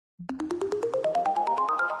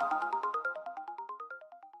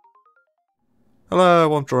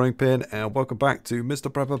Hello, I'm Drawing Pin and welcome back to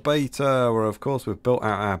Mr. Prepper Beta, where of course we've built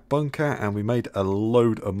out our bunker and we made a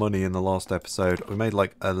load of money in the last episode. We made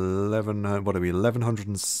like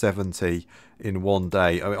 1170 in one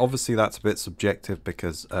day. I mean, obviously that's a bit subjective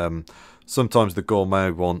because sometimes the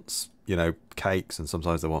gourmet wants, you know, cakes, and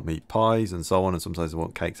sometimes they want meat pies and so on, and sometimes they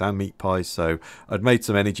want cakes and meat pies. So I'd made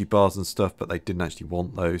some energy bars and stuff, but they didn't actually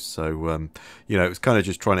want those. So you know, it was kind of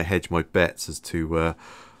just trying to hedge my bets as to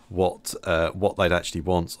what they'd actually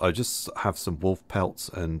want. I just have some wolf pelts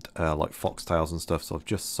and like foxtails and stuff, so I've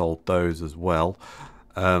just sold those as well.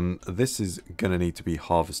 This is gonna need to be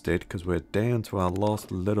harvested because we're down to our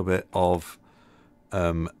last little bit of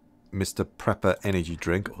Mr. Prepper energy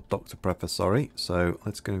drink, or Dr. Prepper, sorry. So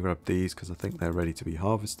let's go and grab these because I think they're ready to be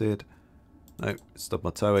harvested. No, stubbed my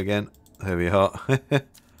toe again. There we are.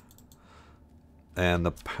 And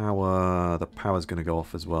the power's going to go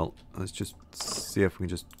off as well. Let's just see if we can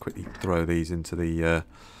just quickly throw these into the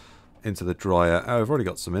dryer. Oh, I've already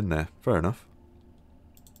got some in there. Fair enough.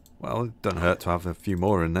 Well, it doesn't hurt to have a few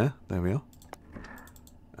more in there. There we are.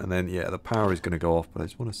 And then, yeah, the power is going to go off, but I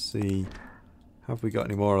just want to see, have we got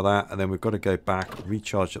any more of that? And then we've got to go back,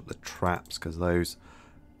 recharge up the traps, because those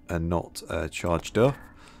are not charged up.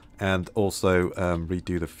 And also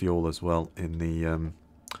redo the fuel as well in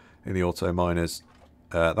the auto miners.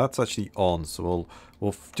 That's actually on, so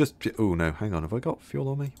we'll just... Oh no, hang on, have I got fuel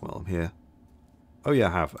on me? Well, I'm here. Oh yeah,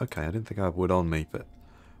 I have. Okay, I didn't think I had wood on me, but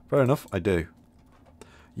fair enough, I do.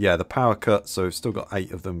 Yeah, the power cut, so we've still got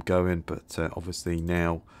 8 of them going, but obviously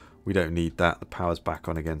now we don't need that. The power's back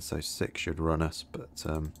on again, so 6 should run us, but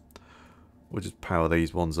we'll just power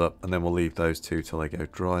these ones up, and then we'll leave those 2 till they go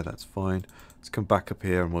dry. That's fine. Let's come back up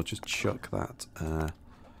here and we'll just chuck that. Oh,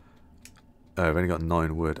 I've only got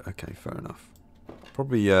 9 wood. Okay, fair enough.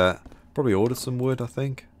 Probably order some wood, I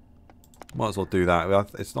think. Might as well do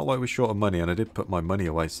that. It's not like we're short of money, and I did put my money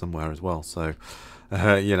away somewhere as well. So,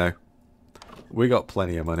 you know, we got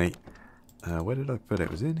plenty of money. Where did I put it?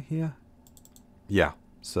 It was in here? Yeah.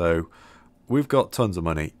 So, we've got tons of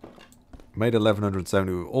money. Made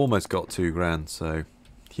 1170. We've almost got 2 grand. So,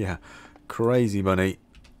 yeah, crazy money.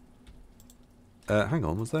 Hang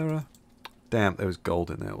on, was there a... Damn, there was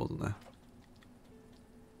gold in there, wasn't there?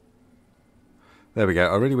 There we go.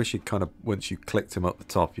 I really wish you'd kind of, once you clicked him up the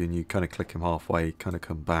top, and you kind of click him halfway, he'd kind of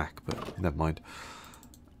come back, but never mind.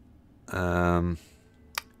 Yeah,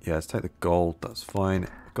 let's take the gold. That's fine.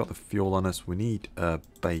 We've got the fuel on us. We need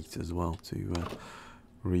bait as well to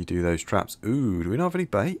redo those traps. Ooh, do we not have any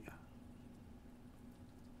bait?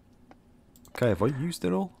 Okay, have I used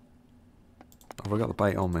it all? Have I got the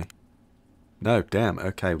bait on me? No, damn.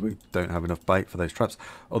 Okay, we don't have enough bait for those traps.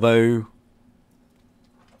 Although,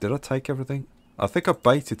 did I take everything? I think I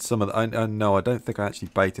baited some of the... no, I don't think I actually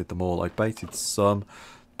baited them all. I baited some.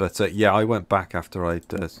 But, yeah, I went back after I'd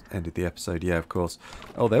ended the episode. Yeah, of course.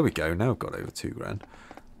 Oh, there we go. Now I've got over 2 grand.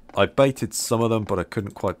 I baited some of them, but I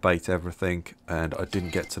couldn't quite bait everything. And I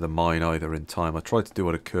didn't get to the mine either in time. I tried to do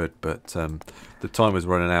what I could, but the time was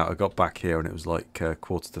running out. I got back here and it was like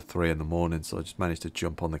 2:45 in the morning. So I just managed to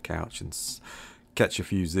jump on the couch and catch a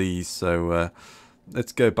few Z's. So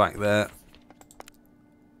let's go back there.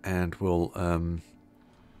 And we'll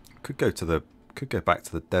could go back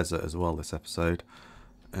to the desert as well this episode,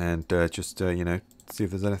 and just you know, see if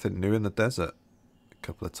there's anything new in the desert a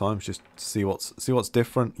couple of times, just to see what's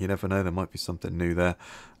different. You never know, there might be something new there.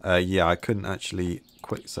 Yeah, I couldn't actually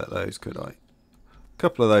quick set those, could I? A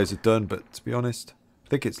couple of those are done, but to be honest, I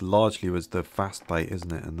think it's largely was the fast bait,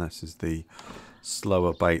 isn't it? And this is the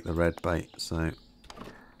slower bait, the red bait. So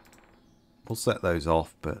we'll set those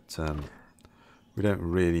off, but we don't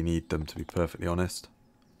really need them, to be perfectly honest.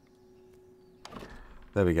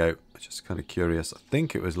 There we go. I'm just kind of curious. I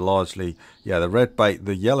think it was largely... Yeah, the red bait.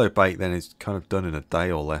 The yellow bait then is kind of done in a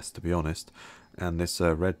day or less, to be honest. And this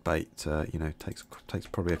red bait, you know, takes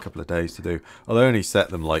probably a couple of days to do. Although I only set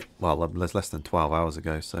them like, well, less than 12 hours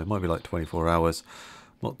ago. So it might be like 24 hours.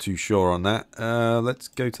 Not too sure on that. Let's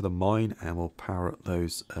go to the mine and we'll power up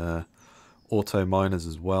those auto miners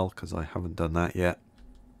as well, because I haven't done that yet.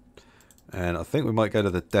 And I think we might go to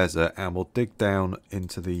the desert and we'll dig down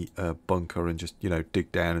into the bunker and just, you know, dig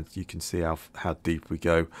down, and you can see how deep we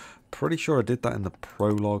go. Pretty sure I did that in the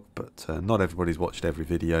prologue, but not everybody's watched every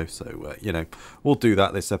video. So, you know, we'll do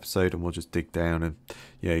that this episode and we'll just dig down and,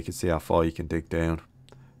 you know, you can see how far you can dig down.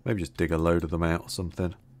 Maybe just dig a load of them out or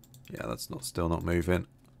something. Yeah, that's still not moving.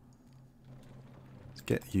 Let's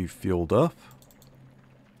get you fueled up.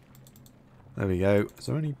 There we go. Is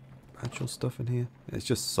there any... actual stuff in here? It's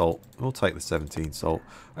just salt. We'll take the 17 salt.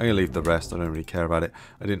 I'm going to leave the rest. I don't really care about it.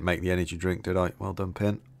 I didn't make the energy drink, did I? Well done,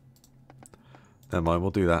 Pin. Never mind.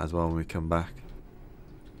 We'll do that as well when we come back.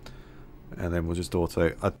 And then we'll just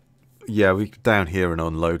auto... yeah, we down here and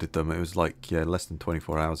unloaded them. It was like, yeah, less than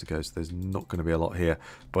 24 hours ago, so there's not going to be a lot here.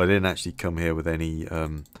 But I didn't actually come here with any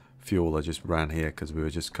fuel. I just ran here because we were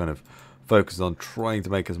just kind of focused on trying to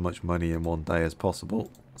make as much money in one day as possible.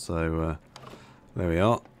 So, there we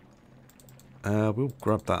are. We'll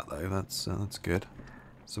grab that, though. That's good.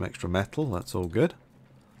 Some extra metal. That's all good.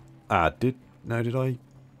 Did I?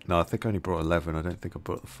 No, I think I only brought 11. I don't think I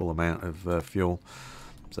brought the full amount of fuel.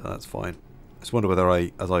 So that's fine. I just wonder whether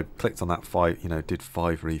as I clicked on that 5, did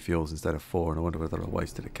 5 refuels instead of 4, and I wonder whether I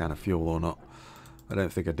wasted a can of fuel or not. I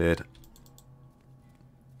don't think I did.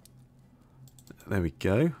 There we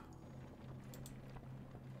go.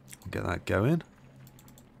 Get that going.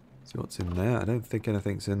 See what's in there. I don't think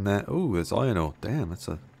anything's in there. Oh, there's iron ore. Damn, that's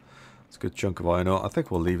a good chunk of iron ore. I think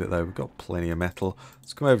we'll leave it though. We've got plenty of metal.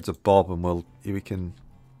 Let's come over to Bob and we'll do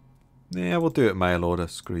it mail order.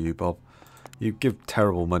 Screw you, Bob. You give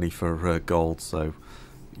terrible money for gold, so,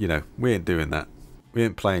 we ain't doing that. We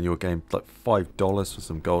ain't playing your game like $5 for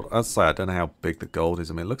some gold. As I say, I don't know how big the gold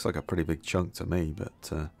is. I mean, it looks like a pretty big chunk to me,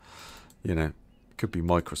 but, it could be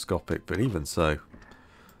microscopic, but even so,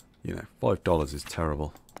 $5 is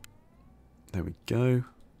terrible. There we go.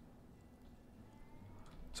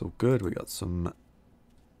 It's all good. We got some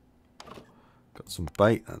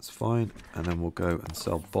bait, that's fine. And then we'll go and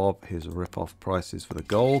sell Bob his rip-off prices for the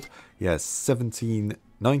gold. Yes,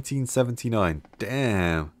 1979.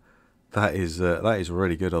 Damn. That is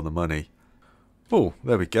really good on the money. Oh,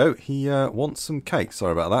 there we go. He wants some cake.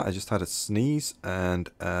 Sorry about that. I just had a sneeze. And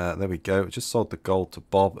there we go. Just sold the gold to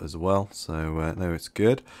Bob as well. So, no, it's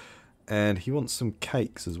good. And he wants some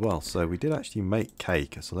cakes as well. So we did actually make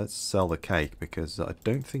cake. So let's sell the cake. Because I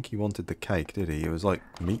don't think he wanted the cake, did he? It was like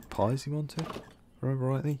meat pies he wanted. Remember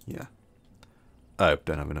rightly? Yeah. Oh,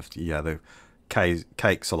 don't have enough to... Yeah, the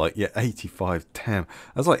cakes are like... Yeah, 85. Damn.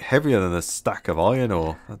 That's like heavier than a stack of iron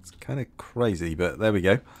ore. That's kind of crazy. But there we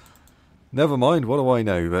go. Never mind. What do I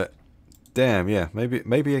know? But damn, yeah.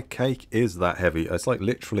 Maybe a cake is that heavy. It's like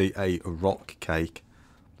literally a rock cake.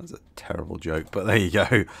 That's a terrible joke. But there you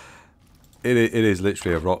go. It is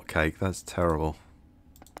literally a rock cake. That's terrible.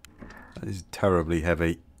 That is terribly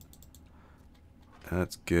heavy.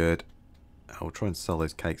 That's good. I'll try and sell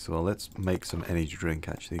those cakes as well. Let's make some energy drink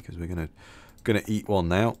actually, because we're gonna eat one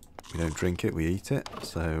now. We don't drink it, we eat it.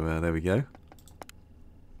 So there we go.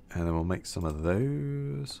 And then we'll make some of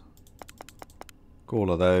those.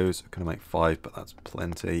 All of those. I'm gonna make 5, but that's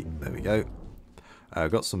plenty. There we go.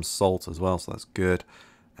 I've got some salt as well, so that's good.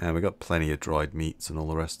 And we've got plenty of dried meats and all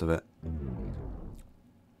the rest of it.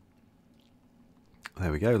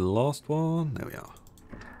 There we go, last one. There we are.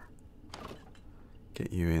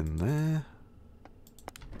 Get you in there.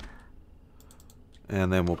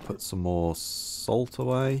 And then we'll put some more salt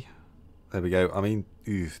away. There we go. I mean,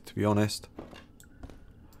 to be honest,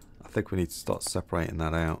 I think we need to start separating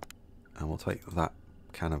that out. And we'll take that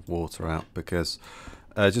can of water out because...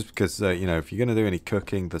 just because, if you're going to do any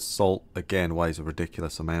cooking, the salt, again, weighs a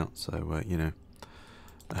ridiculous amount. So,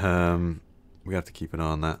 we have to keep an eye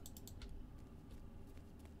on that.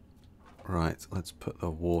 Right, let's put the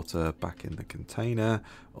water back in the container.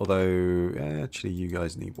 Although, actually, you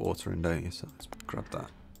guys need water in, don't you? So let's grab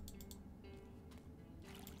that.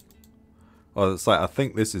 Well, it's like, I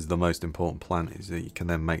think this is the most important plant, is that you can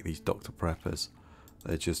then make these Dr. Preppers.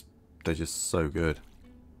 They're just so good.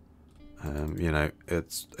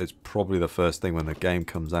 It's probably the first thing when the game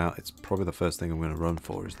comes out. It's probably the first thing I'm going to run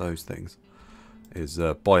for is those things. Is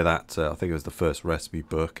buy that. I think it was the first recipe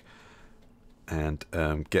book, and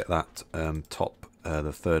get that top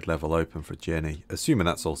the 3rd level open for Jenny. Assuming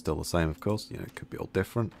that's all still the same, of course. It could be all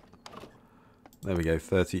different. There we go.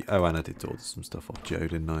 30. Oh, and I did order some stuff off Joe,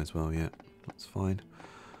 didn't I, as well? Yeah, that's fine.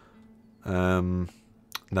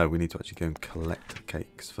 No, we need to actually go and collect the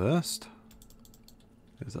cakes first.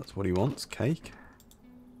 Because that's what he wants, cake.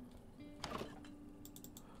 I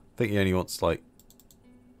think he only wants like...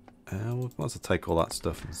 we'll have to take all that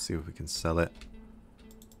stuff and see if we can sell it.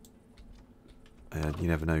 And you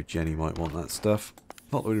never know, Jenny might want that stuff.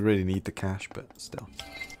 Not that we really need the cash, but still.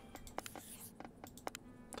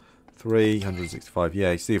 365.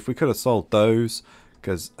 Yeah, you see, if we could have sold those,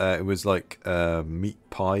 because it was like meat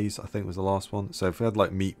pies, I think was the last one. So if we had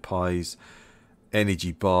like meat pies,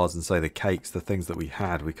 energy bars, and say the cakes, the things that we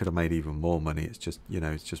had, we could have made even more money. It's just,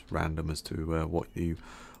 it's just random as to what you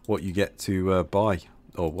get to buy,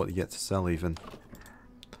 or what you get to sell even.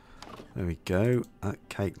 There we go. That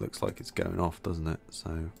cake looks like it's going off, doesn't it?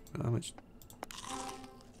 So, how much?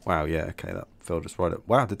 Wow, yeah, okay, that filled us right up.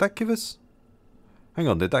 Wow, did that give us... Hang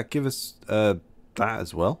on, did that give us that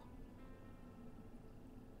as well?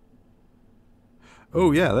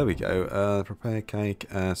 Oh, yeah, there we go. Prepare cake,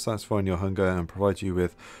 satisfying your hunger and provide you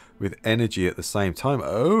with energy at the same time.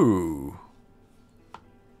 Oh!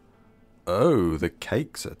 Oh, the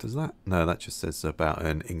cakes. Does that? No, that just says about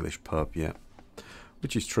an English pub, yeah.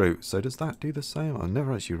 Which is true. So does that do the same? I've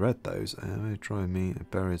never actually read those. Try me,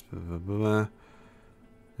 berries, blah, blah, blah.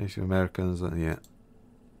 Asian Americans, yeah.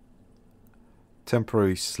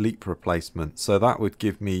 Temporary sleep replacement. So that would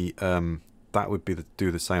give me, that would be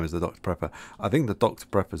do the same as the Dr. Prepper. I think the Dr.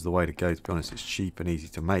 Prepper is the way to go, to be honest. It's cheap and easy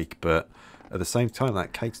to make, but at the same time,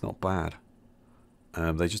 that cake's not bad.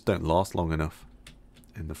 They just don't last long enough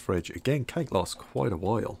in the fridge. Again, cake lasts quite a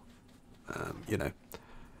while. You know,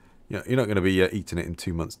 you're not going to be eating it in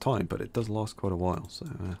 2 months' time, but it does last quite a while. So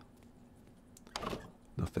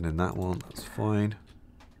nothing in that one. That's fine.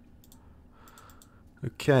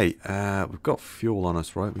 Okay, we've got fuel on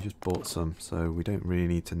us, right? We just bought some, so we don't really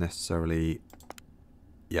need to necessarily...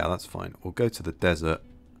 Yeah, that's fine. We'll go to the desert,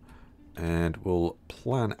 and we'll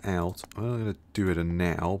plan out... I'm not going to do it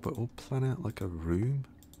now, but we'll plan out like a room.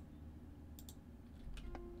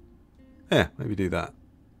 Yeah, maybe do that.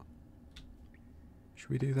 Should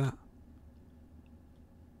we do that?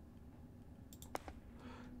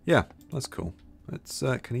 Yeah, that's cool. Let's,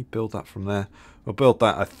 can he build that from there? We'll build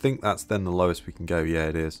that. I think that's then the lowest we can go. Yeah,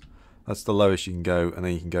 it is. That's the lowest you can go, and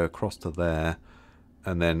then you can go across to there.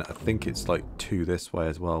 And then I think it's like 2 this way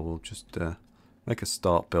as well. We'll just make a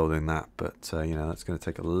start building that. But, you know, that's going to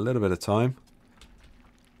take a little bit of time.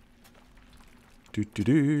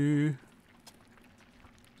 Do-do-do.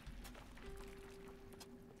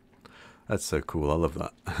 That's so cool. I love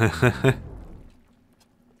that.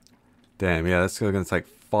 Damn, yeah, that's going to take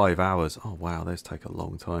 5 hours. Oh, wow, those take a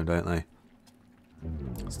long time, don't they?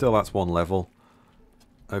 Still, that's one level.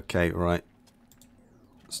 Okay, right.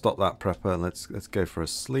 Stop that prepper. Let's go for a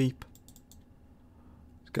sleep.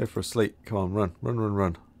 Let's go for a sleep. Come on, run, run, run,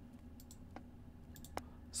 run.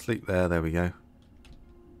 Sleep there. There we go.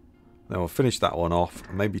 Now we'll finish that one off.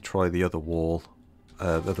 And maybe try the other wall,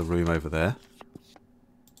 the other room over there.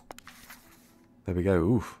 There we go.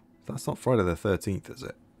 Oof, that's not Friday the 13th, is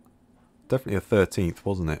it? Definitely a 13th,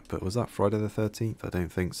 wasn't it? But was that Friday the 13th? I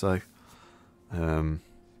don't think so.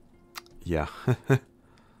 Yeah.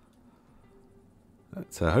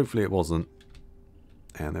 But, hopefully it wasn't.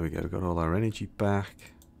 And there we go. We've got all our energy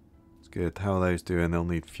back. It's good. How are those doing? They'll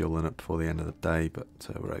need fueling up before the end of the day, but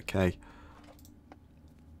we're okay.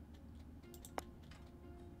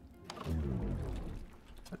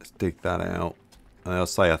 Let's dig that out. And I'll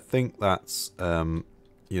say, I think that's, you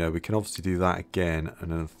know, we can obviously do that again.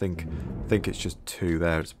 And then I think it's just 2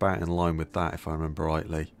 there. It's about in line with that, if I remember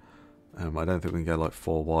rightly. I don't think we can go like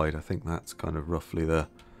 4 wide. I think that's kind of roughly the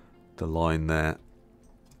line there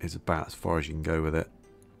is about as far as you can go with it.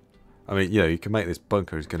 I mean, you know, you can make this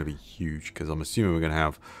bunker is going to be huge because I'm assuming we're going to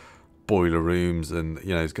have boiler rooms and, you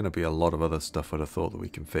know, there's going to be a lot of other stuff I'd have thought that we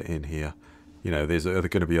can fit in here. You know, there's going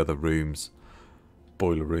to be other rooms,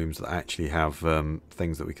 boiler rooms that actually have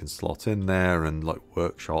things that we can slot in there and like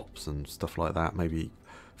workshops and stuff like that. Maybe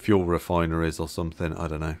fuel refineries or something. I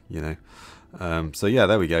don't know, you know. So yeah,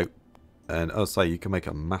 there we go. And I'll say you can make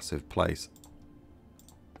a massive place.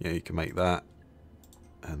 Yeah, you can make that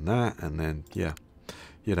and that, and then yeah,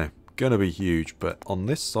 you know, gonna be huge. But on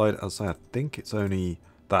this side, I'll say I think it's only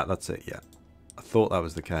that. That's it. Yeah, I thought that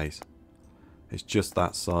was the case. It's just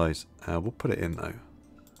that size. We'll put it in though.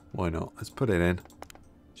 Why not? Let's put it in.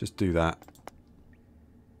 Just do that.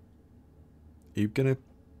 You gonna?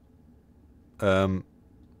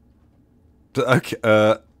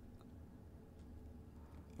 Okay.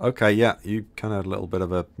 Okay, yeah, you kind of had a little bit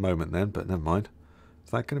of a moment then, but never mind. Is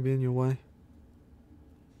that going to be in your way?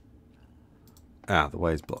 Ah, the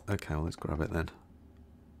way is blocked. Okay, well, let's grab it then.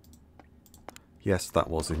 Yes, that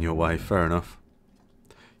was in your way. Fair enough.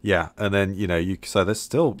 Yeah, and then, you know, so there's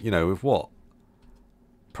still, you know, with what?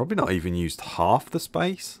 Probably not even used half the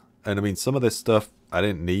space. And I mean, some of this stuff I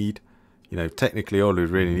didn't need. You know, technically all we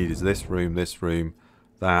really need is this room,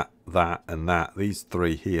 that, and that. These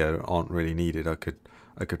 3 here aren't really needed. I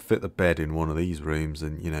could fit the bed in one of these rooms,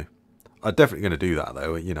 and you know, I'm definitely going to do that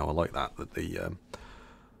though. You know, I like that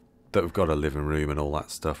that we've got a living room and all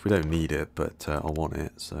that stuff. We don't need it, but I want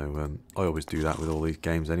it. So I always do that with all these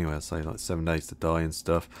games anyway. I say like 7 Days to Die and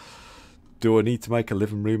stuff. Do I need to make a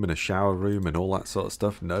living room and a shower room and all that sort of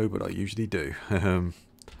stuff? No, but I usually do.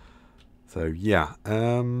 So yeah,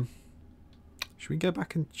 should we go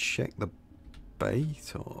back and check the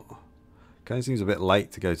bait or? Kind of seems a bit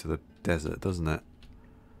late to go to the desert, doesn't it?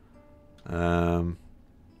 I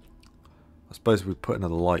suppose if we put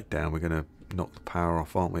another light down, we're going to knock the power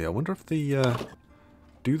off, aren't we? I wonder if the...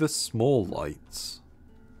 do the small lights...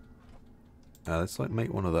 let's like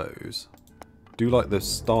make one of those. Do like the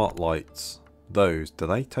start lights. Those, do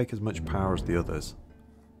they take as much power as the others?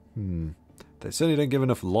 They certainly don't give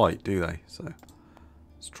enough light, do they? So,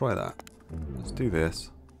 let's try that. Let's do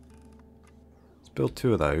this. Let's build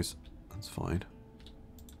 2 of those. That's fine.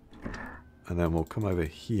 And then we'll come over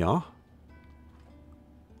here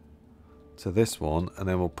to this one, and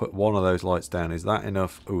then we'll put one of those lights down. Is that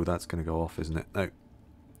enough? Oh, that's going to go off, isn't it? No.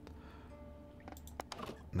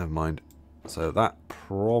 Never mind. So that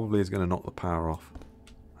probably is going to knock the power off,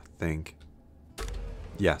 I think.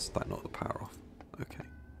 Yes, that knocked the power off. Okay.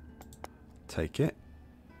 Take it.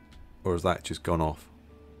 Or has that just gone off?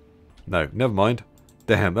 No, never mind.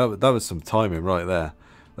 Damn, that was some timing right there.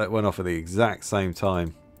 That went off at the exact same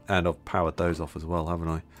time. And I've powered those off as well, haven't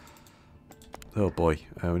I? Oh boy,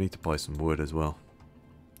 we need to buy some wood as well.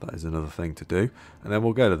 That is another thing to do. And then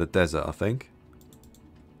we'll go to the desert, I think.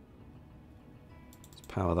 Let's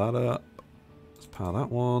power that up. Let's power that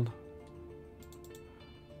one.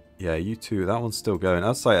 Yeah, you two, that one's still going.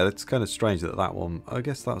 I'd say it's kind of strange that that one, I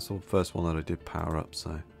guess that's the first one that I did power up,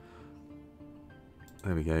 so.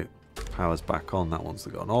 There we go. Power's back on, that one's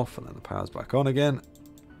gone off, and then the power's back on again.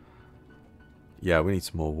 Yeah, we need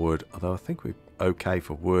some more wood, although I think we're okay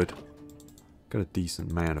for wood. Got a decent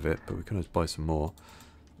amount of it, but we can always buy some more.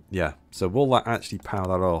 Yeah, so will that actually power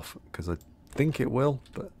that off? Because I think it will,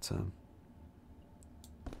 but...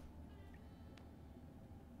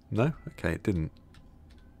 No? Okay, it didn't.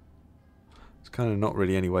 It's kind of not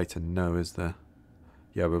really any way to know, is there?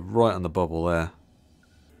 Yeah, we're right on the bubble there.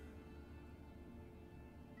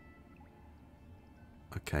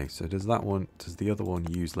 Okay, so does that one, does the other one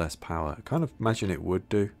use less power? I kind of imagine it would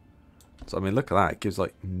do. So, I mean, look at that. It gives,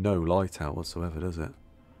 like, no light out whatsoever, does it?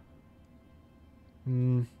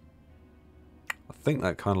 I think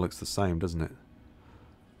that kind of looks the same, doesn't it?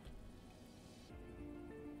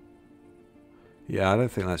 Yeah, I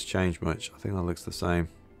don't think that's changed much. I think that looks the same.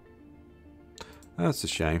 That's a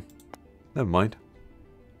shame. Never mind.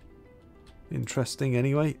 Interesting,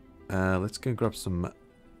 anyway. Let's go and grab some...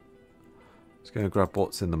 Let's go and grab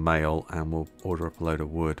what's in the mail, and we'll order up a load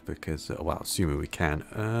of wood because, well, assuming we can.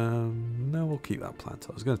 No, we'll keep that plant.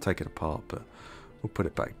 I was going to take it apart, but we'll put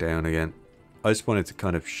it back down again. I just wanted to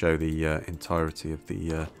kind of show the entirety of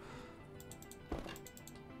the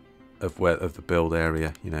of the build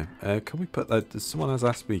area. You know, can we put that? Someone has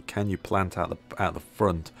asked me, can you plant out the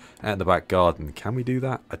front, out in the back garden? Can we do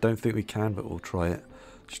that? I don't think we can, but we'll try it.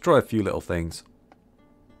 Just try a few little things.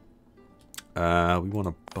 We want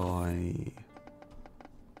to buy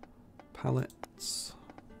pallets.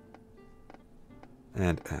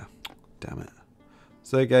 And, damn it.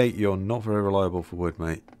 Sergey, you're not very reliable for wood,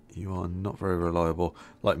 mate. You are not very reliable.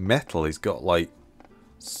 Like metal, he's got like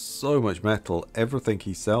so much metal. Everything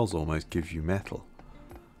he sells almost gives you metal.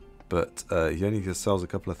 But he only just sells a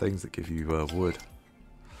couple of things that give you wood.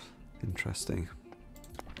 Interesting.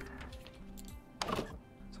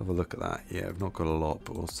 Let's have a look at that. Yeah, I've not got a lot,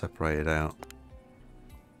 but we'll separate it out.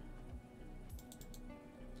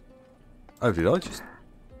 Oh, did I just...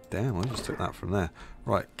 Damn, I just took that from there.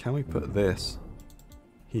 Right, can we put this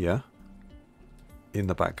here in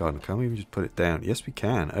the back garden? Can we even just put it down? Yes, we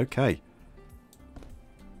can. Okay.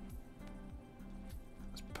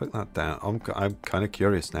 Let's put that down. I'm kind of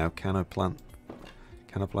curious now. Can I plant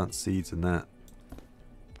seeds in that?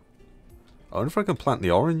 I wonder if I can plant the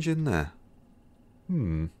orange in there.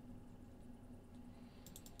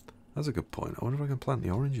 That's a good point. I wonder if I can plant the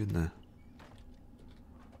orange in there.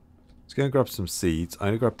 Let's go and grab some seeds. I'm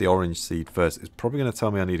going to grab the orange seed first. It's probably going to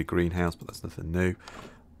tell me I need a greenhouse, but that's nothing new.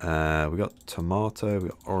 We got tomato, we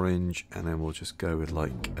got orange, and then we'll just go with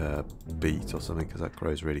like beet or something because that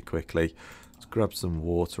grows really quickly. Let's grab some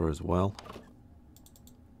water as well.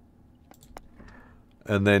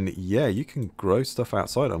 And then, yeah, you can grow stuff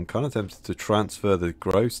outside. I'm kind of tempted to transfer the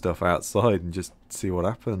grow stuff outside and just see what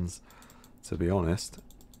happens, to be honest.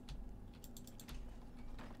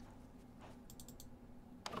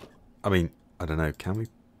 I mean, I don't know, can we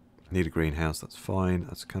need a greenhouse? That's fine.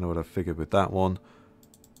 That's kind of what I figured with that one.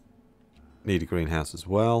 Need a greenhouse as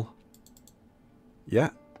well. Yeah.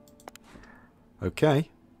 Okay.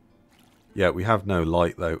 Yeah, we have no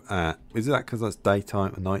light though. Is that because that's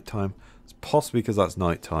daytime and nighttime? It's possibly because that's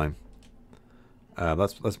nighttime.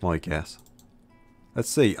 That's my guess. Let's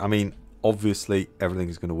see. I mean, obviously everything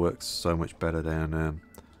is going to work so much better down.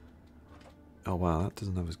 Oh wow, that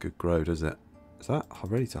doesn't have as good grow, does it? Is that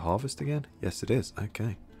ready to harvest again? Yes, it is.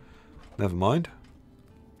 Okay. Never mind.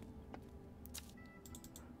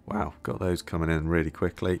 Wow, got those coming in really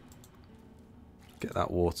quickly. Get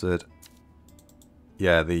that watered.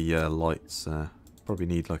 Yeah, the lights probably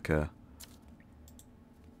need like another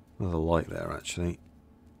light there actually.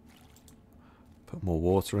 Put more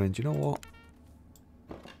water in. Do you know what?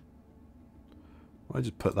 I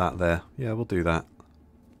just put that there. Yeah, we'll do that.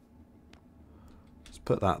 Just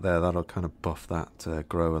put that there. That'll kind of buff that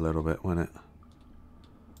grow a little bit, won't it?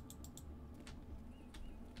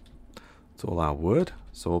 It's all our wood.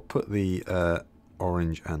 So we'll put the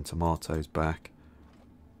orange and tomatoes back.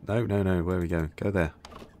 No, no, no. Where are we going? Go there.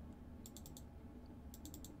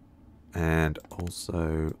 And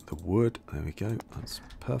also the wood. There we go. That's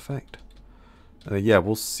perfect. Yeah,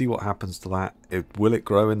 we'll see what happens to that. Will it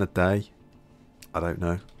grow in the day? I don't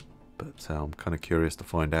know. But I'm kind of curious to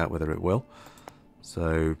find out whether it will.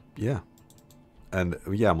 So, yeah. And,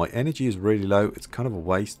 yeah, my energy is really low. It's kind of a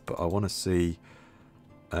waste, but I want to see...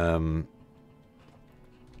 can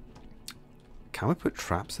we put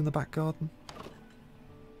traps in the back garden?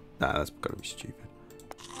 Nah, that's got to be stupid.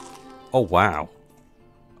 Oh, wow.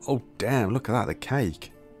 Oh, damn. Look at that. The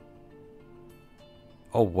cake.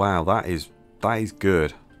 Oh, wow. That is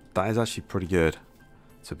good. That is actually pretty good,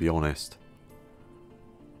 to be honest.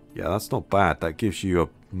 Yeah, that's not bad. That gives you a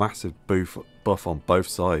massive buff on both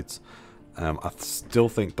sides. I still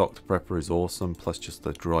think Dr. Pepper is awesome, plus just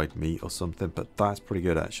the dried meat or something, but that's pretty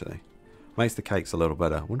good, actually. Makes the cakes a little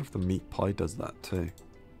better. I wonder if the meat pie does that, too.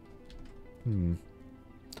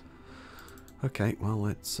 Okay, well,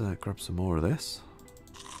 let's grab some more of this.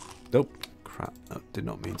 Nope. Crap. No, did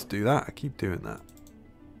not mean to do that. I keep doing that.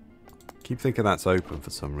 Keep thinking that's open for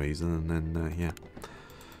some reason, and then, yeah.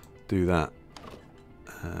 Do that.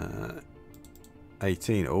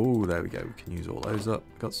 18. Oh, there we go. We can use all those up.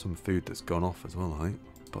 Got some food that's gone off as well, I think,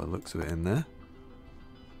 by the looks of it in there.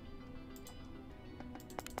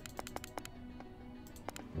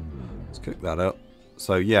 Let's cook that up.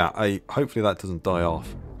 So, yeah, hopefully that doesn't die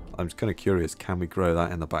off. I'm just kind of curious, can we grow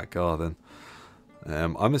that in the back garden?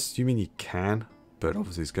 I'm assuming you can, but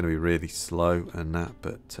obviously it's going to be really slow and that,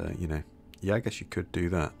 but, you know, yeah, I guess you could do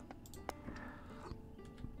that.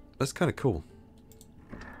 That's kind of cool.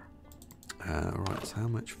 Right, so how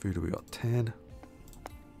much food have we got? 10. Do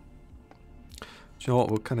you know what?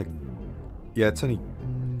 We'll kind of... Yeah, it's only...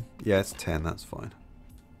 yeah, it's 10. That's fine.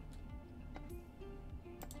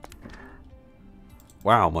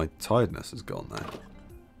 Wow, my tiredness has gone there.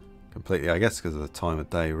 Completely. I guess because of the time of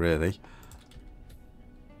day, really.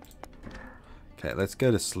 Okay, let's go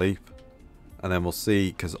to sleep. And then we'll see,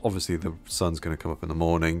 because obviously the sun's going to come up in the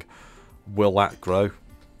morning. Will that grow?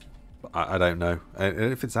 I don't know.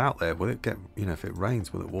 And if it's out there, will it get, you know, if it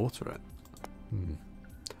rains, will it water it?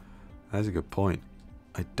 That's a good point.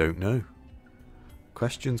 I don't know.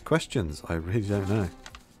 Questions. I really don't know.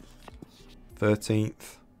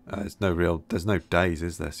 13th. There's no days,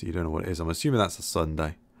 is there? So you don't know what it is. I'm assuming that's a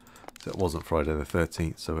Sunday. So it wasn't Friday the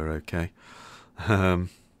 13th, so we're okay.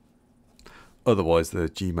 Otherwise, the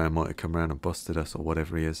G-Man might have come around and busted us, or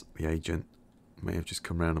whatever he is, the agent. May have just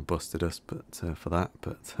come around and busted us, but for that,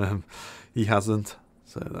 but he hasn't,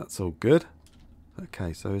 so that's all good.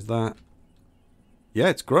 Okay, so is that... Yeah,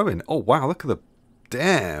 it's growing. Oh, wow, look at the...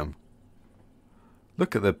 Damn!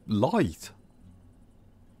 Look at the light!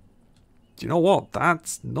 Do you know what?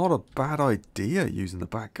 That's not a bad idea, using the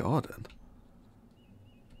back garden.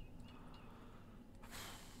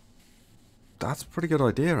 That's a pretty good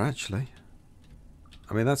idea, actually.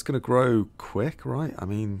 I mean, that's going to grow quick, right? I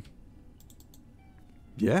mean...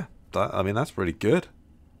 Yeah, that's really good.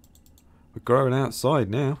 We're growing outside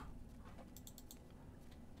now.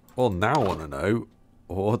 Well, now I want to know,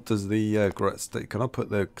 what does the can I put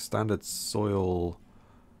the standard soil?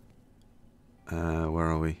 Where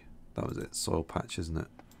are we? That was it. Soil patch, isn't it?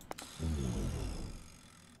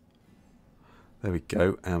 There we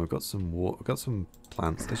go. And we've got some water. We've got some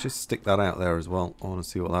plants. Let's just stick that out there as well. I want to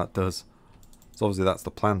see what that does. So obviously that's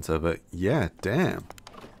the planter, but yeah, damn.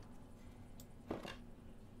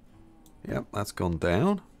 Yep, that's gone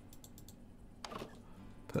down.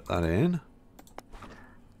 Put that in.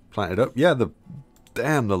 Plant it up. Yeah,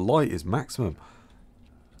 the light is maximum.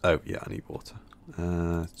 Oh, yeah, I need water.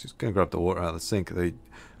 Just going to grab the water out of the sink. The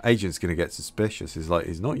agent's going to get suspicious. He's like,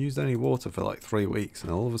 he's not used any water for like 3 weeks,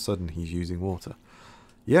 and all of a sudden he's using water.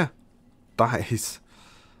 Yeah, that is...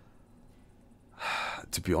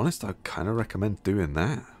 To be honest, I kind of recommend doing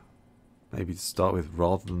that. Maybe to start with,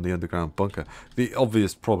 rather than the underground bunker. The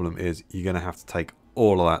obvious problem is you're going to have to take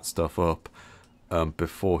all of that stuff up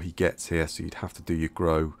before he gets here. So you'd have to do your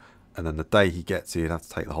grow. And then the day he gets here, you'd have to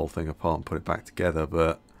take the whole thing apart and put it back together.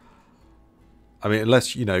 But I mean,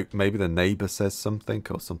 unless, you know, maybe the neighbour says something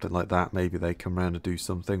or something like that. Maybe they come around and do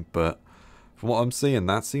something. But from what I'm seeing,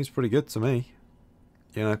 that seems pretty good to me.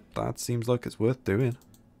 You know, that seems like it's worth doing.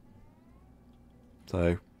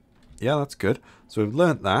 So, yeah, that's good. So we've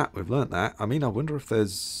learnt that. We've learnt that. I mean, I wonder if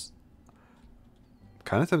there's...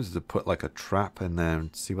 kind of tempted to put like a trap in there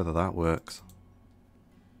and see whether that works.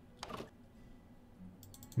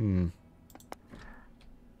 I'm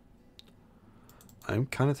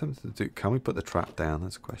kind of tempted to do... Can we put the trap down?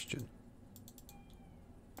 That's a question.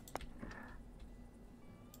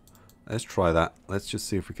 Let's try that. Let's just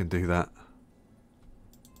see if we can do that.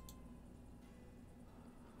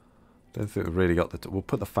 Don't think we've really got the... We'll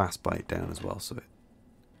put the fast bite down as well. So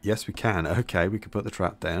yes, we can. Okay, we can put the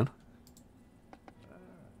trap down.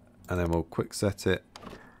 And then we'll quick set it.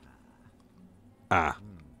 Ah.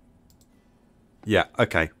 Yeah,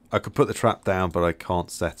 okay. I could put the trap down, but I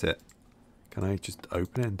can't set it. Can I just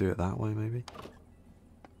open it and do it that way, maybe?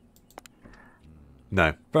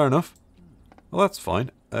 No. Fair enough. Well, that's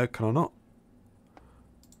fine. Can I not?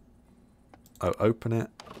 Oh, open it.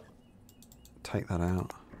 Take that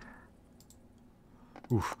out.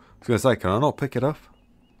 Oof. I was going to say, can I not pick it up?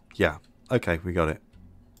 Yeah. Okay, we got it.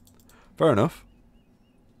 Fair enough.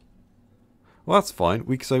 Well, that's fine.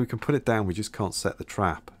 So we can put it down. We just can't set the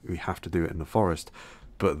trap. We have to do it in the forest.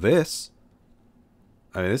 But this...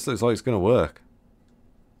 I mean, this looks like it's going to work.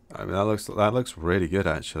 I mean, that looks really good,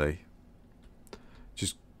 actually.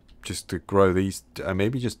 Just to grow these...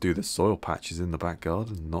 maybe just do the soil patches in the back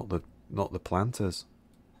garden, not the planters.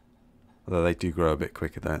 Although they do grow a bit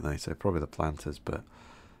quicker, don't they? So probably the planters, but...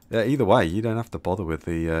 yeah, either way, you don't have to bother with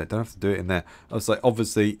the... don't have to do it in there. I was like,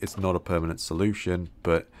 obviously, it's not a permanent solution,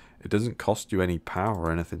 but it doesn't cost you any power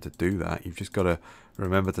or anything to do that. You've just got to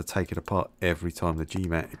remember to take it apart every time the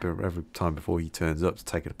GMAT... every time before he turns up to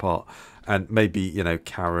take it apart. And maybe, you know,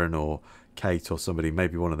 Karen or Kate or somebody,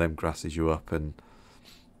 maybe one of them grasses you up and...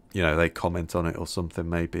 you know, they comment on it or something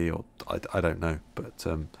maybe, or I don't know. But,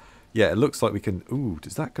 yeah, it looks like we can... ooh,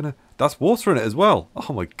 is that going to... that's water in it as well.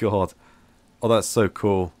 Oh, my God. Oh, that's so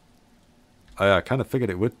cool. I kind of figured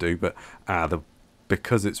it would do, but...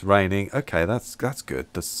 because it's raining... okay, that's good.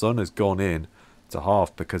 The sun has gone in to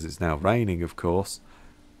half because it's now raining, of course.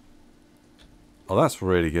 Oh, that's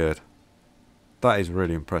really good. That is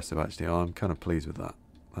really impressive, actually. Oh, I'm kind of pleased with that.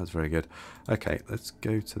 That's very good. Okay, let's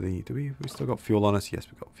go to the... we still got fuel on us? Yes,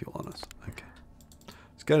 we've got fuel on us. Okay.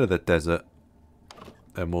 Let's go to the desert.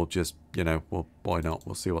 And we'll just, you know, why not?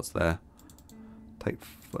 We'll see what's there. Put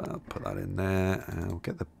that in there. And we'll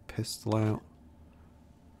get the pistol out.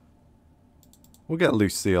 We'll get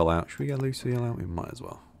Lucille out. Should we get Lucille out? We might as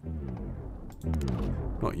well.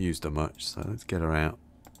 Not used her much, so let's get her out.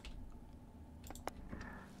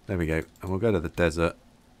 There we go. And we'll go to the desert.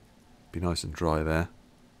 Be nice and dry there.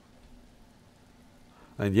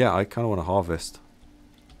 And yeah, I kind of want to harvest.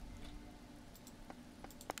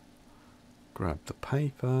 Grab the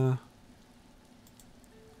paper.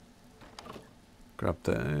 Grab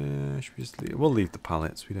the... should we just leave? We'll leave the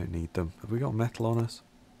pallets. We don't need them. Have we got metal on us?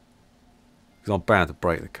 Because I'm bound to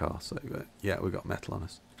break the car. So yeah, we got metal on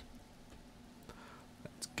us.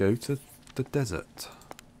 Let's go to the desert.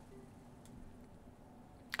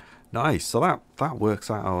 Nice. So that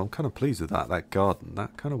works out. Oh, I'm kind of pleased with that. That garden.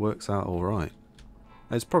 That kind of works out all right.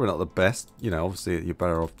 It's probably not the best, you know, obviously you're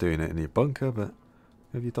better off doing it in your bunker, but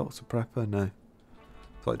have you Dr. Prepper? No.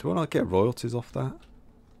 It's like, do I not get royalties off that?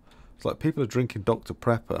 It's like people are drinking Dr.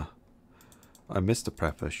 Prepper. I'm Mr.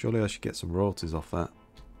 Prepper. Surely I should get some royalties off that.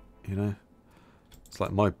 You know? It's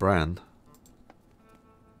like my brand.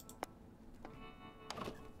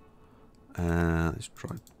 Let's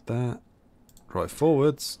try that. Right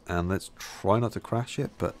forwards, and let's try not to crash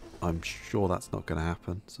it, but I'm sure that's not going to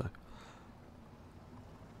happen, so...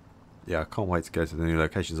 yeah, I can't wait to go to the new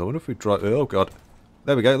locations. I wonder if we drive... oh, God.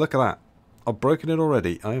 There we go. Look at that. I've broken it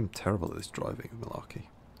already. I am terrible at this driving, malarkey.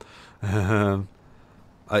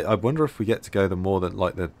 I wonder if we get to go the more than,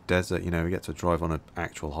 like, the desert, you know, we get to drive on an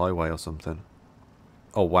actual highway or something.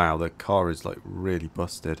 Oh, wow. The car is, like, really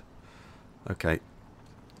busted. Okay.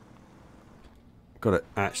 Got to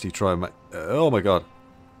actually try and make... oh, my God.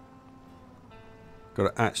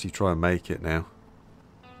 Got to actually try and make it now.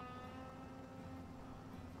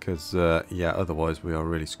 Because, yeah, otherwise we are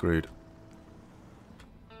really screwed.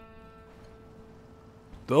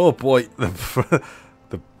 Oh boy,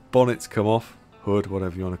 the bonnet's come off. Hood,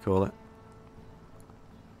 whatever you want to call it.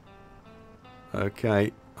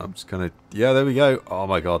 Okay, I'm just going to... yeah, there we go. Oh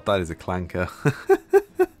my God, that is a clanker.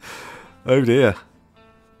 Oh dear.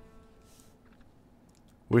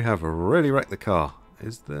 We have really wrecked the car.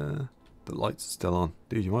 Is the lights still on?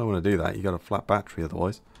 Dude, you might want to do that. You got a flat battery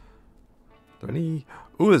otherwise. there any...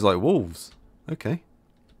 Oh, there's like wolves. Okay.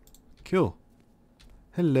 Cool.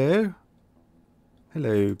 Hello.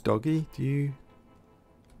 Hello, doggy. Do you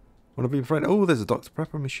want to be a friend? Oh, there's a Dr.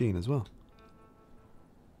 Prepper machine as well.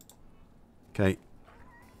 Okay.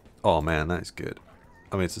 Oh, man, that is good.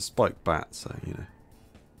 I mean, it's a spiked bat, so, you know.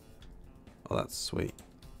 Oh, that's sweet.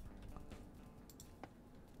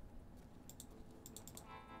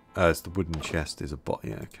 It's the wooden chest is a bot.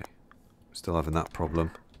 Yeah, okay. Still having that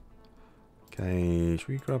problem. Okay, should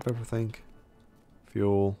we grab everything?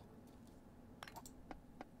 Fuel.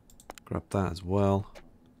 Grab that as well.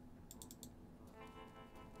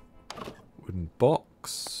 Wooden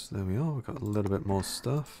box. There we are. We've got a little bit more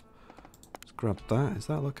stuff. Let's grab that. Is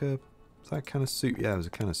that like a... Is that a can of soup? Yeah, there's a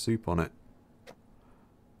can of soup on it.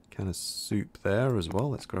 Can of soup there as well.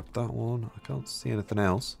 Let's grab that one. I can't see anything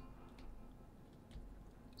else.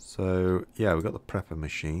 So, yeah, we've got the prepper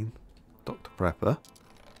machine. Dr. Prepper.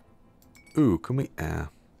 Ooh, can we...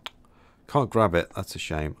 can't grab it. That's a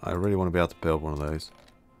shame. I really want to be able to build one of those.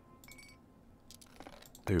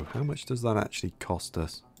 Ooh, how much does that actually cost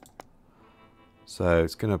us? So,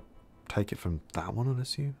 it's going to take it from that one, I'd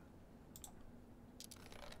assume.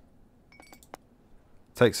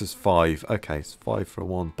 Takes us 5. Okay, it's 5 for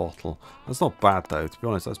one bottle. That's not bad, though. To be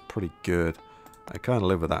honest, that's pretty good. I can't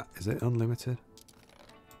live with that. Is it unlimited?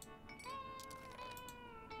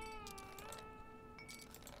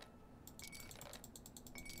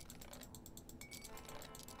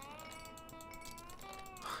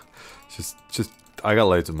 Just, I got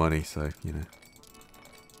loads of money, so, you know.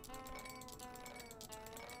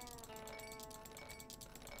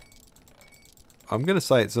 I'm going to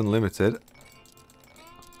say it's unlimited.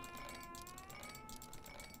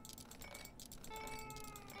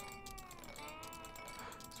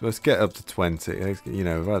 So let's get up to 20. You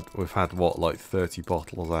know, we've had what, like 30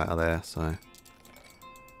 bottles out of there, so.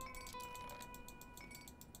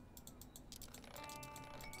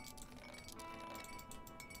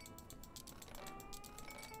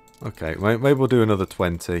 Okay, maybe we'll do another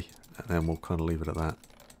 20, and then we'll kind of leave it at that.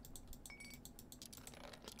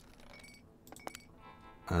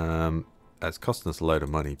 It's costing us a load of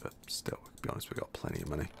money, but still, to be honest, we've got plenty of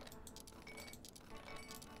money.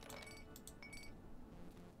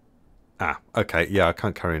 Okay, yeah, I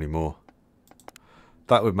can't carry any more.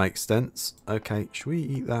 That would make sense. Okay, should we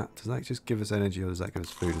eat that? Does that just give us energy, or does that give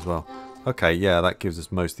us food as well? Okay, yeah, that gives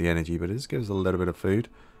us most of the energy, but it just gives us a little bit of food.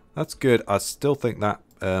 That's good. I still think that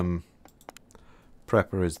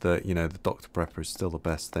prepper is the, you know, the Dr. Prepper is still the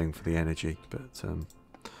best thing for the energy. But,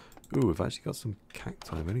 ooh, we've actually got some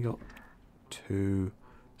cacti. I've only got 2.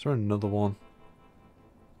 Is there another one?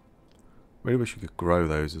 Really wish we could grow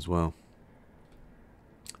those as well.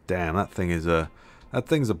 Damn, that thing's a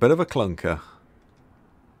bit of a clunker.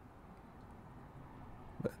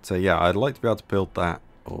 But yeah, I'd like to be able to build that,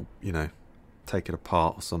 or you know, take it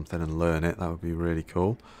apart or something and learn it. That would be really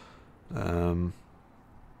cool. But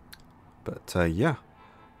yeah,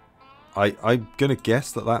 I'm gonna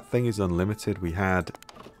guess that thing is unlimited. We had,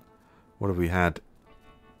 what have we had?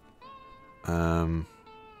 What,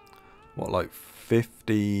 like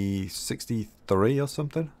 50, 63 or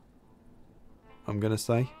something? I'm gonna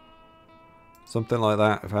say something like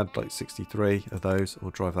that. I've had like 63 of those.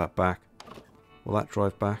 We'll drive that back. Will that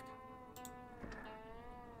drive back?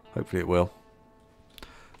 Hopefully it will.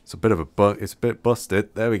 It's a bit of a bug. It's a bit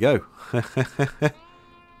busted. There we go.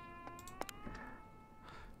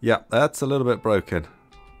 Yeah, that's a little bit broken.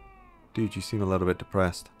 Dude, you seem a little bit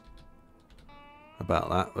depressed about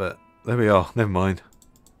that, but there we are. Never mind.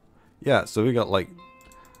 Yeah, so we got like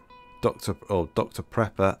Dr.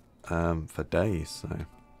 Prepper for days. So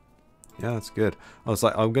yeah, that's good. I was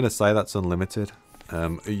like, I'm gonna say that's unlimited.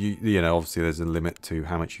 You know, obviously there's a limit to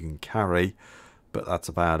how much you can carry, but that's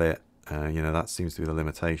about it. You know, that seems to be the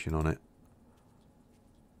limitation on it.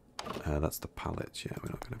 That's the pallets. Yeah, we're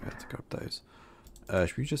not going to be able to grab those.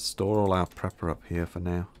 Should we just store all our prepper up here for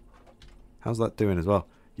now? How's that doing as well?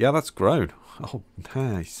 Yeah, that's grown. Oh,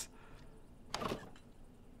 nice.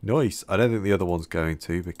 Nice. I don't think the other one's going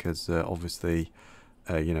to, because obviously,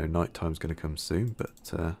 you know, night time's going to come soon.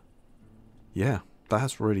 But yeah,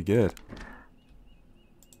 that's really good.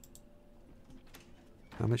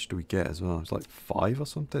 How much do we get as well? It's like 5 or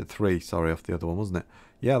something? 3, sorry, off the other one, wasn't it?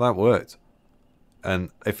 Yeah, that worked.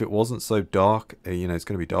 And if it wasn't so dark, you know, it's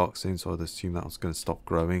going to be dark soon, so I'd assume that was going to stop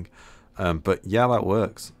growing. But yeah, that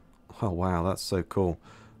works. Oh, wow, that's so cool.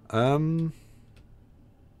 I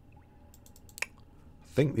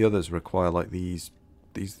think the others require, like, these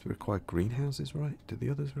require greenhouses, right? Do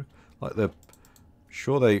the others, like,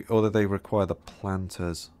 sure or they require the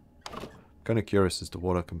planters. Kind of curious as to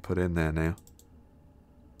what I can put in there now.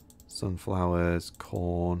 Sunflowers,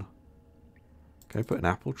 corn. Can we put an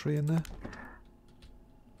apple tree in there?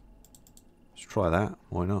 Let's try that.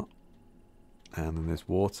 Why not? And then there's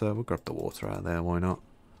water. We'll grab the water out of there. Why not?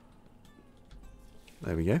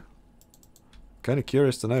 There we go. Kind of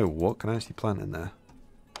curious to know what can I actually plant in there.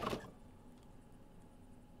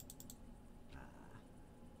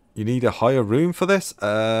 You need a higher room for this?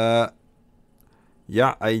 Yeah,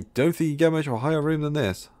 I don't think you get much of a higher room than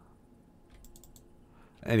this.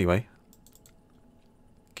 Anyway.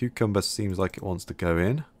 Cucumber seems like it wants to go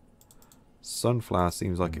in. Sunflower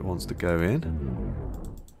seems like it wants to go in.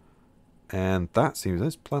 And that seems...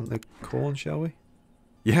 Let's plant the corn, shall we?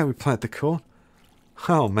 Yeah, we plant the corn.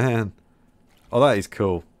 Oh, man. Oh, that is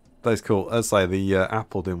cool. That is cool. As I say, the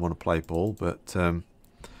apple didn't want to play ball, but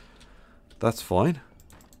that's fine.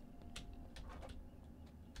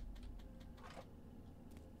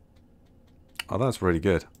 Oh, that's really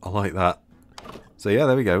good. I like that. So, yeah,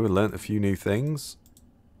 there we go. We learnt a few new things.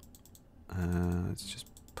 Let's just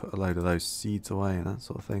put a load of those seeds away and that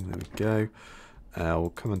sort of thing. There we go. We'll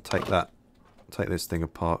come and take this thing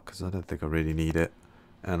apart because I don't think I really need it.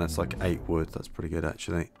 And that's like 8 wood. That's pretty good,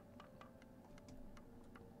 actually.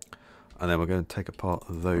 And then we're going to take apart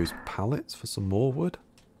those pallets for some more wood.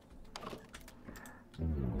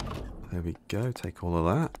 There we go. Take all of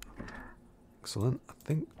that. Excellent. I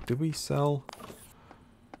think, did we sell?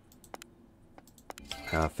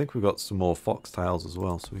 I think we've got some more foxtails as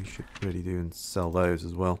well, so we should really do and sell those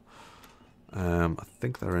as well. I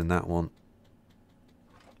think they're in that one.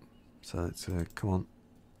 So let's come on.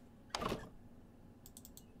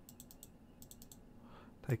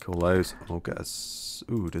 Take all those and we'll get us...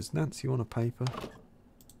 Ooh, does Nancy want a paper?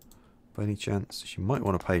 By any chance? She might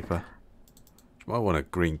want a paper. She might want a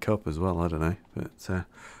green cup as well, I don't know. But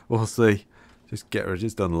we'll see.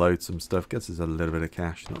 Just unload some stuff. Gets us a little bit of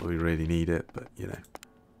cash. Not that we really need it, but you know.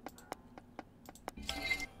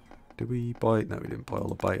 Did we buy... No, we didn't buy all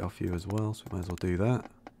the bait off you as well, so we might as well do that.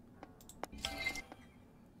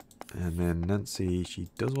 And then Nancy, she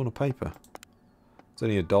does want a paper. It's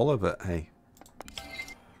only $1, but hey.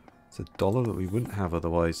 It's $1 that we wouldn't have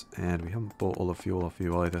otherwise. And we haven't bought all the fuel off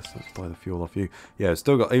you either, so let's buy the fuel off you. Yeah,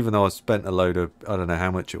 still got... Even though I spent a load of... I don't know how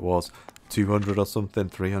much it was. 200 or something,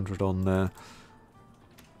 300 on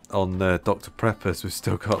Dr. Preppers, we've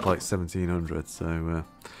still got like 1700, so ain't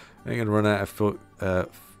gonna run out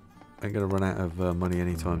of money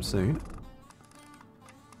anytime soon.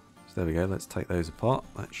 So there we go. Let's take those apart.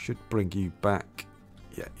 That should bring you back.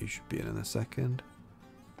 Yeah, you should be in a second.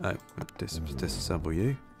 Oh, disassemble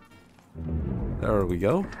you. There we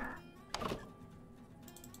go.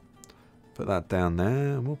 Put that down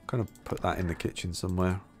there, and we'll kind of put that in the kitchen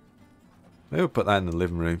somewhere. Maybe we'll put that in the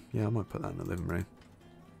living room. Yeah, I might put that in the living room.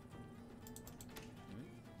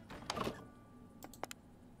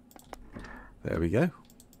 There we go.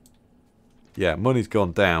 Yeah, money's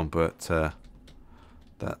gone down, but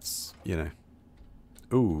that's, you know.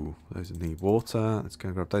 Ooh, those need water. Let's go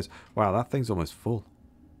and grab those. Wow, that thing's almost full.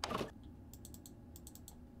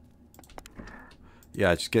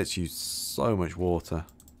 Yeah, it just gets you so much water.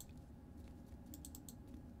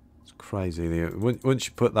 It's crazy. Once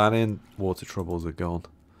you put that in, water troubles are gone.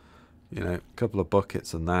 You know, a couple of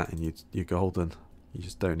buckets and that, and you're golden. You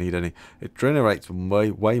just don't need any. It generates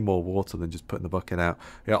way more water than just putting the bucket out.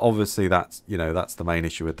 Yeah, obviously that's, you know, that's the main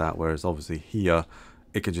issue with that. Whereas obviously here,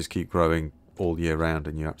 it can just keep growing all year round,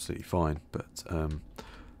 and you're absolutely fine. But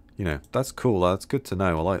you know, that's cool. That's good to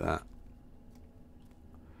know. I like that.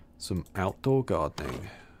 Some outdoor gardening.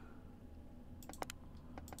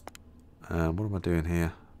 What am I doing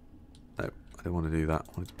here? No, I didn't want to do that.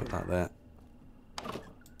 I wanted to put that there.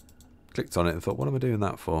 Clicked on it and thought, what am I doing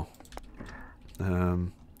that for?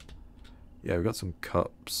 Yeah, we've got some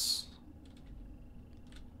cups.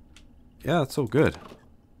 Yeah, that's all good.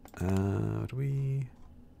 Do we...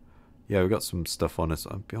 Yeah, we've got some stuff on us.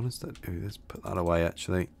 I'll be honest, let's put that away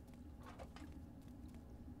actually.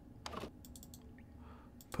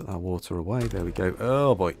 Put that water away. There we go.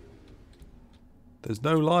 Oh boy. There's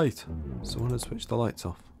no light. Someone has switched the lights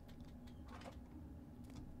off.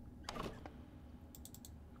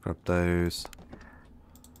 Grab those.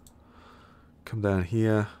 Come down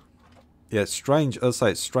here. Yeah, it's strange. I'll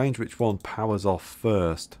say it's strange which one powers off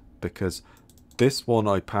first, because this one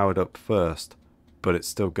I powered up first, but it's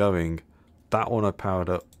still going. That one I powered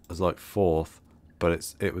up as like fourth,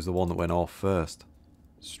 but it was the one that went off first.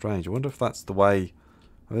 Strange. I wonder if that's the way.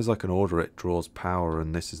 There's like an order, it draws power,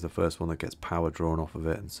 and this is the first one that gets power drawn off of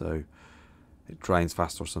it, and so it drains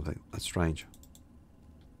faster or something. That's strange.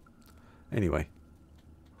 Anyway,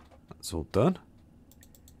 that's all done.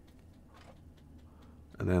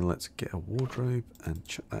 And then let's get a wardrobe and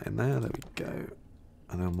chuck that in there. There we go.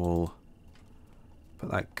 And then we'll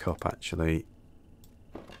put that cup actually.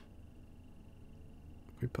 Can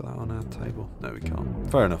we put that on our table? No, we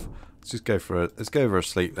can't. Fair enough. Let's just go for let's go for a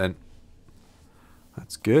sleep then.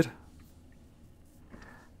 That's good.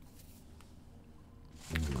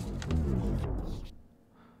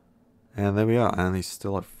 And there we are. And he's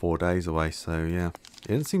still like 4 days away. So yeah, it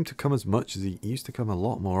didn't seem to come as much as he used to come a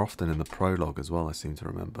lot more often in the prologue as well. I seem to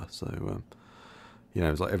remember. So you know,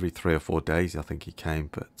 it was like every 3 or 4 days I think he came,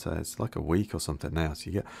 but it's like a week or something now. So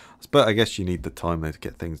you get, but I guess you need the time there to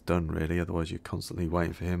get things done really. Otherwise, you're constantly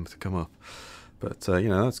waiting for him to come up. But you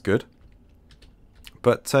know, that's good.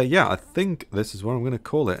 But yeah, I think this is what I'm going to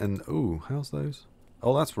call it. And ooh, how's those?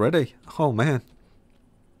 Oh, that's ready. Oh man.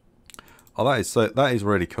 Oh, that is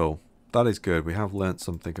really cool. That is good. We have learnt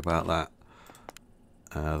something about that.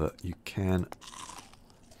 That you can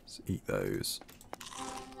eat those.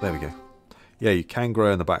 There we go. Yeah, you can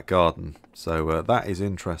grow in the back garden. So that is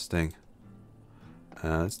interesting.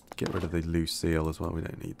 Let's get rid of the loose seal as well. We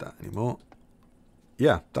don't need that anymore.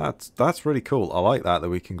 Yeah, that's really cool. I like that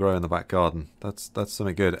we can grow in the back garden. That's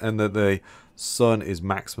something good. And that the sun is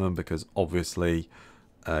maximum because obviously,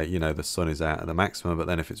 you know, the sun is out at the maximum. But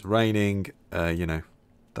then if it's raining, you know,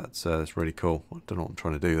 that's really cool. I don't know what I'm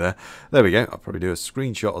trying to do there. There we go. I'll probably do a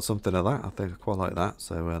screenshot or something of that. I think I quite like that.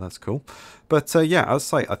 So that's cool. But yeah,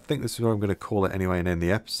 as I say, I think this is where I'm going to call it anyway and end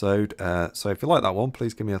the episode. So if you like that one,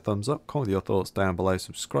 please give me a thumbs up. Comment your thoughts down below.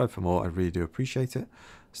 Subscribe for more. I really do appreciate it.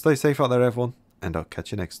 Stay safe out there, everyone. And I'll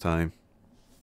catch you next time.